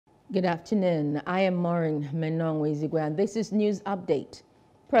Good afternoon. I am Maureen Menong-Wezigwe, and this is News Update.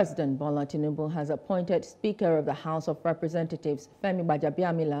 President Bola Tinubu has appointed Speaker of the House of Representatives Femi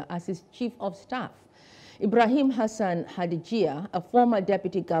Gbajabiamila as his Chief of Staff. Ibrahim Hassan Hadijia, a former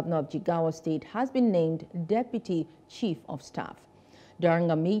Deputy Governor of Jigawa State, has been named Deputy Chief of Staff. During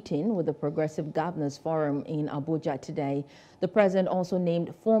a meeting with the Progressive Governors Forum in Abuja today, the President also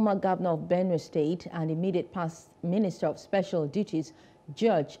named former Governor of Benue State and immediate past Minister of Special Duties,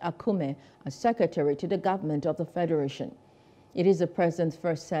 Judge Akume, as Secretary to the Government of the Federation. It is the President's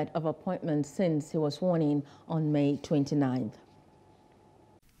first set of appointments since he was sworn in on May 29th.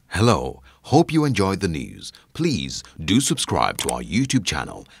 Hello, hope you enjoyed the news. Please do subscribe to our YouTube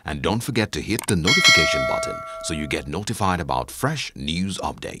channel and don't forget to hit the notification button so you get notified about fresh news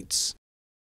updates.